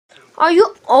Are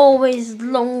you always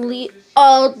lonely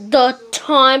all the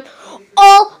time?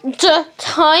 All the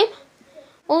time?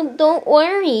 Well, don't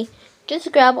worry.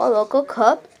 Just grab a local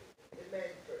cup.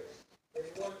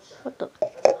 What the?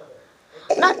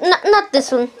 Not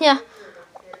this one. Yeah.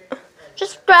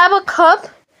 Just grab a cup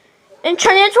and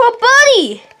turn it into a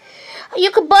buddy.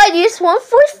 You could buy this one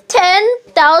for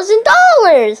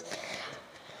 $10,000.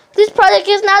 This product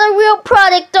is not a real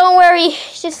product. Don't worry.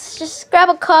 Just grab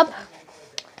a cup.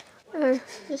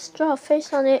 Just draw a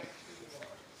face on it.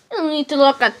 You don't need to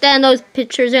look at those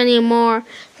pictures anymore. I'm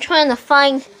trying to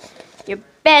find your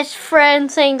best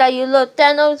friend saying that you love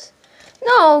Thanos.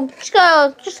 No, just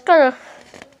gotta grab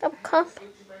a cup.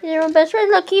 You're your own best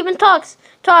friend. Look, he even talks.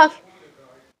 Talk.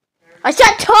 I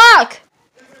said talk!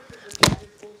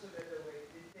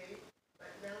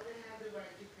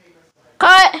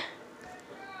 Cut!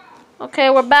 Okay,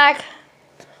 we're back.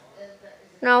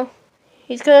 No.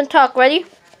 He's gonna talk. Ready?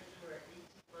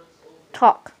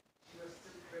 Talk.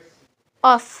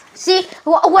 Off. See?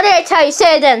 What did I tell you?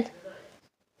 Say it then.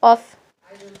 Off.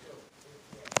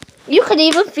 You could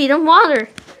even feed him water.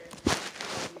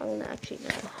 I'm gonna actually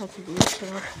know how to do this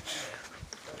now.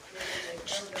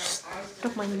 Just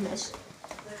don't mind the mess.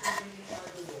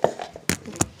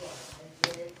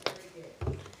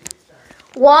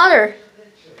 Water.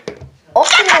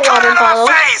 Open the water bottle.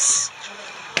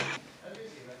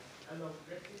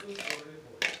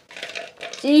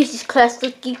 Jesus Christ,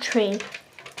 look, you train.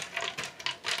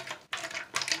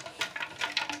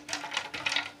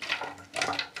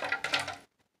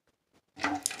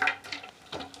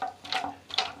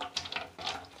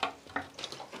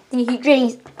 He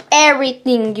drinks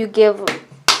everything you give him.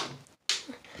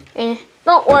 And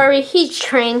don't worry, he's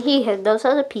trained. He knows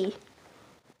how to pee.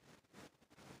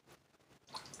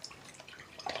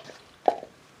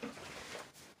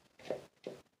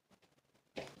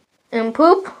 And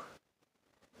poop?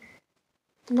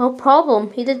 No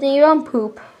problem. He doesn't even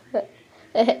poop.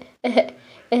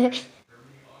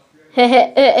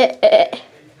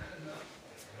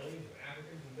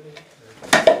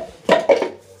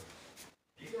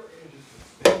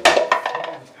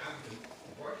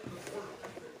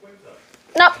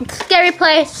 Nope, scary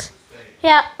place.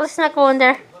 Yeah, let's not go in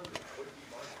there.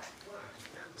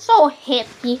 So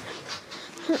happy.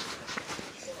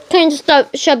 Can you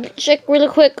stop check really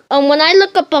quick? When I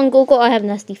look up on Google, I have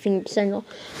nasty fingers, I know.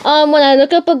 When I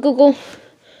look up on Google.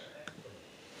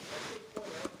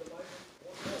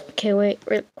 Okay, wait,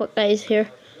 really quick, guys.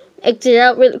 Here, exit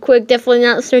out really quick. Definitely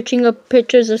not searching up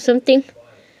pictures of something.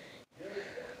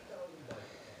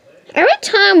 Every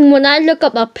time when I look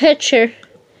up a picture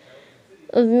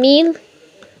of me,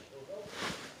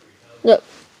 look.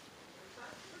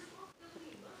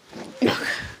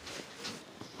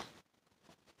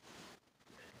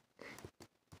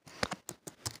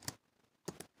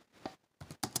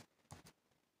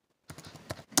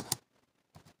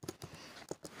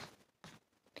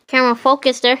 Camera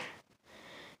focus there.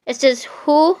 It says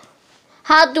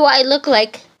how do I look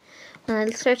like? When I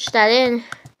search that in,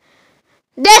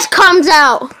 this comes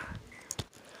out.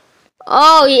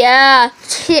 Oh yeah,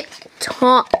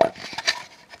 TikTok.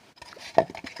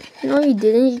 No, you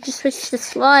didn't. You just switched the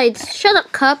slides. Shut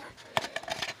up, Cup.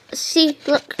 See,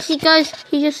 look, see, guys.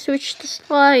 He just switched the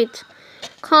slides.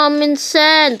 Common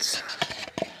sense.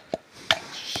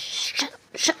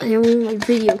 Shut up. You're ruining my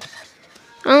video.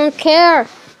 I don't care.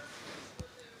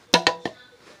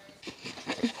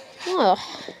 Oh,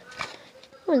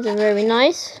 that wasn't very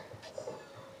nice.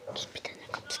 Just pretend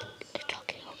they're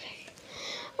talking, okay?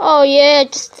 Oh yeah,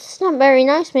 it's not very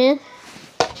nice, man.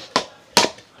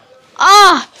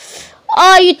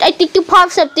 I think you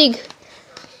popped something.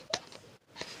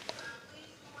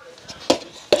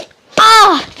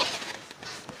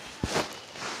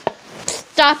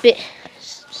 Stop it.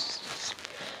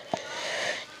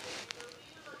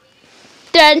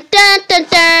 Dun dun dun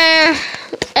dun.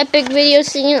 Epic video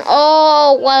singing.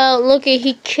 Oh wow, look at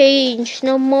he changed.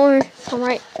 No more.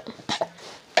 Alright.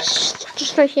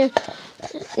 Just right here.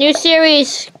 New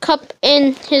series, Cup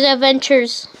in his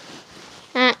adventures.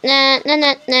 Oh,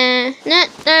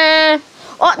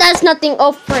 that's nothing.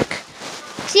 Oh frick.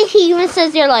 See, he even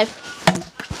says your life.